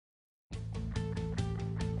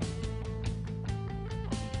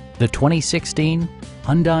The 2016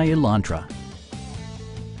 Hyundai Elantra.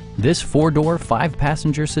 This four-door,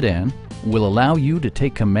 five-passenger sedan will allow you to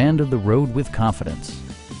take command of the road with confidence.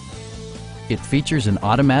 It features an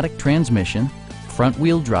automatic transmission,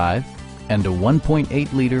 front-wheel drive, and a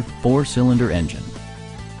 1.8-liter four-cylinder engine.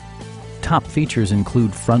 Top features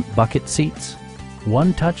include front bucket seats,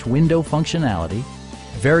 one-touch window functionality,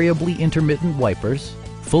 variably intermittent wipers,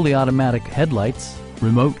 fully automatic headlights,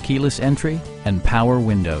 remote keyless entry, and power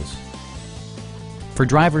windows. For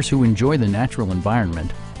drivers who enjoy the natural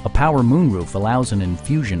environment, a power moonroof allows an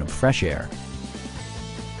infusion of fresh air.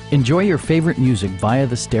 Enjoy your favorite music via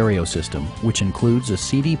the stereo system, which includes a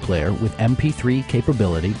CD player with MP3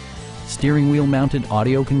 capability, steering wheel mounted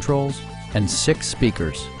audio controls, and 6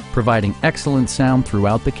 speakers, providing excellent sound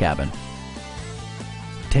throughout the cabin.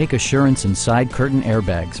 Take assurance in side curtain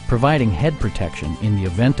airbags, providing head protection in the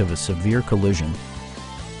event of a severe collision.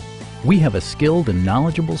 We have a skilled and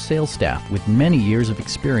knowledgeable sales staff with many years of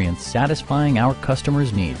experience satisfying our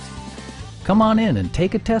customers' needs. Come on in and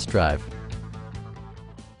take a test drive.